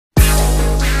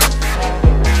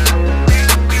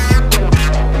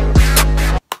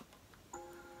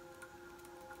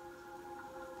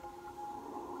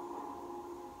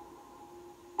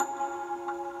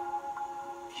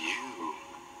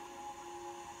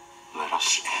let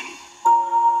us in.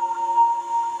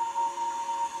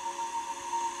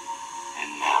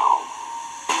 And now...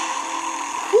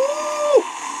 Woo!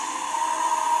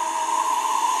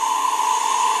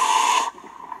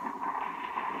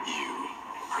 You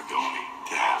are going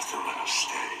to have to let us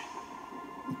stay.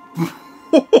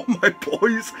 Oh, my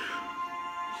boys.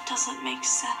 Doesn't make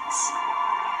sense.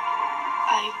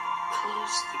 I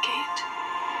closed the gate.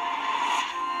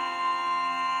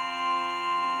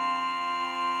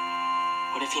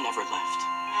 What if he never left?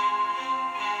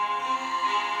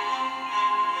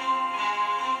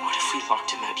 What if we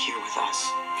locked him out here with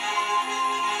us?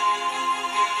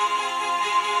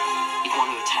 He'd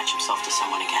want to attach himself to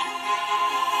someone again.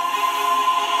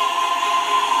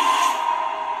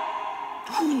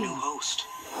 I'm the new host.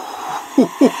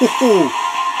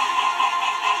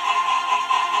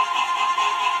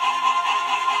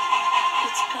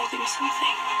 It's building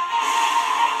something.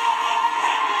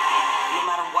 No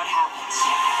matter what happens,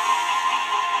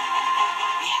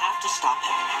 we have to stop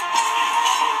him.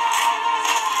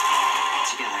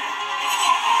 Together.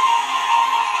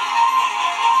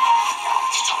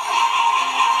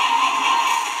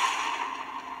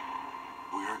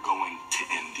 We are going to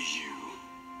end you.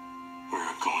 We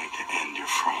are going to end your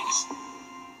friends.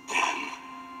 Then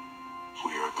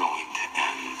we are going to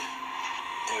end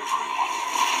everyone.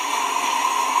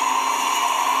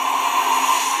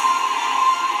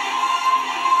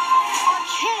 Our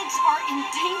kids are in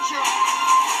danger.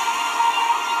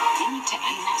 We need to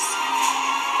end this.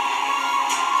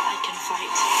 I can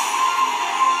fight.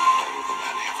 Better than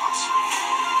any of us.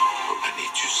 But I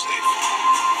need you safe.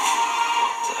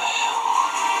 What the hell?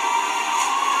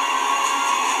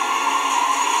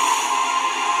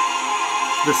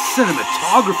 The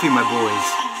cinematography, my boys.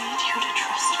 I need you to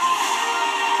trust me.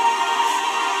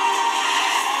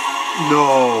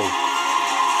 No.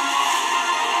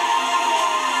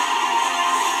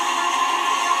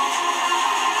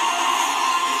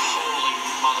 Holy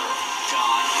mother of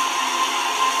God.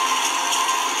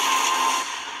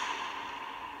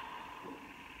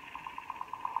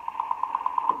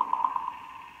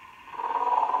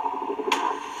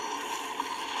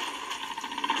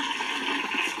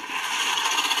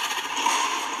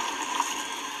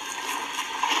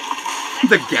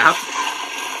 The gap.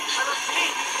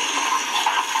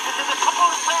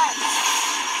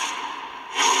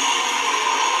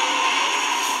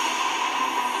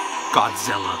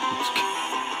 Godzilla.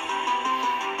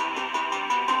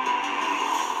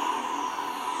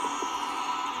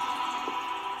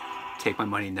 Take my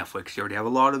money, Netflix. You already have a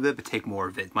lot of it, but take more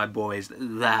of it. My boys,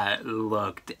 that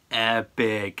looked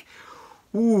epic.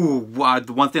 Ooh, wow.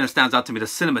 The one thing that stands out to me, the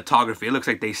cinematography. It looks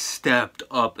like they stepped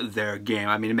up their game.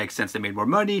 I mean, it makes sense. They made more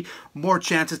money, more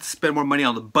chances to spend more money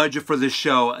on the budget for this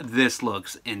show. This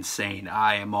looks insane.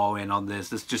 I am all in on this.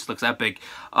 This just looks epic.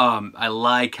 I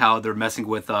like how they're messing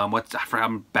with,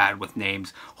 I'm bad with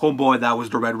names. Homeboy, that was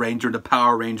the Red Ranger, the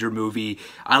Power Ranger movie.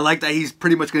 I like that he's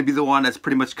pretty much going to be the one that's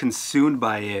pretty much consumed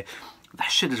by it.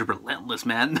 That shit is relentless,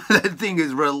 man. That thing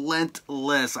is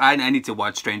relentless. I need to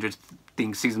watch Stranger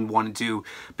Things season 1 and 2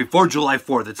 before July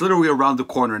 4th. It's literally around the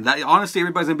corner. And that, honestly,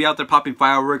 everybody's going to be out there popping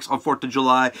fireworks on 4th of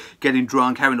July, getting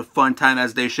drunk, having a fun time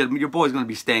as they should. I mean, your boy's going to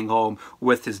be staying home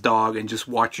with his dog and just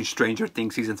watching Stranger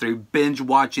Things season 3. Binge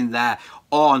watching that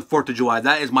on 4th of July.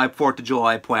 That is my 4th of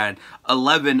July plan.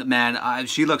 11, man,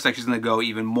 she looks like she's going to go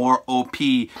even more OP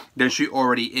than she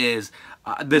already is.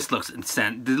 This looks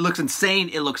insane. It looks insane.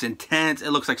 It looks intense.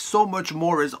 It looks like so much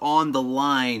more is on the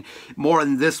line. More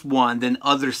in this one than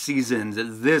other seasons.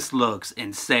 This looks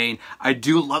insane. I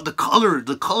do love the color.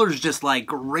 The colors just like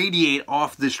radiate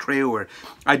off this trailer.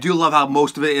 I do love how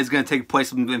most of it is going to take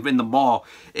place in the mall.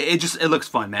 It looks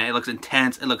fun, man. It looks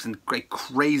intense. It looks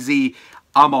crazy.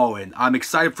 I'm all in. I'm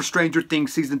excited for Stranger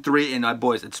Things Season 3. And my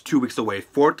boys, it's 2 weeks away.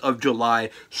 4th of July.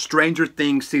 Stranger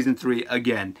Things Season 3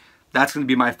 again. That's going to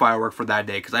be my firework for that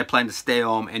day because I plan to stay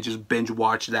home and just binge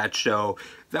watch that show.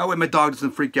 That way my dog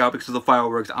doesn't freak out because of the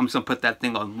fireworks. I'm just going to put that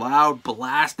thing on loud,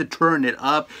 blast to turn it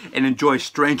up, and enjoy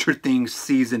Stranger Things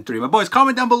Season 3. My boys,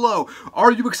 comment down below.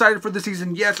 Are you excited for the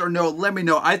season? Yes or no? Let me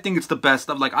know. I think it's the best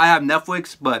stuff. Like, I have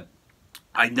Netflix, but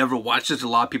I never watch this. A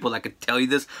lot of people that could tell you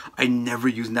this. I never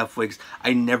use Netflix.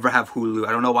 I never have Hulu.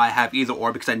 I don't know why I have either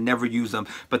or because I never use them.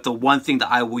 But the one thing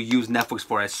that I will use Netflix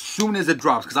for as soon as it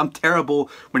drops, because I'm terrible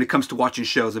when it comes to watching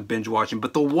shows and binge watching,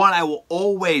 but the one I will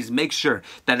always make sure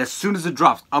that as soon as it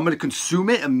drops, I'm going to consume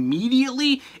it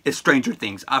immediately is Stranger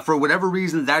Things. For whatever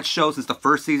reason, that show, since the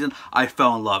first season, I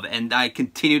fell in love. And I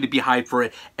continue to be hyped for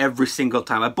it every single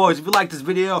time. My boys, if you like this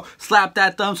video, slap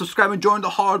that thumb, subscribe, and join the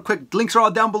hard quick. Links are all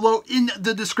down below in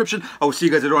the description. I will see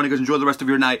you guys later on. You guys enjoy the rest of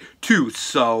your night too.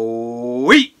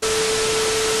 Sweet.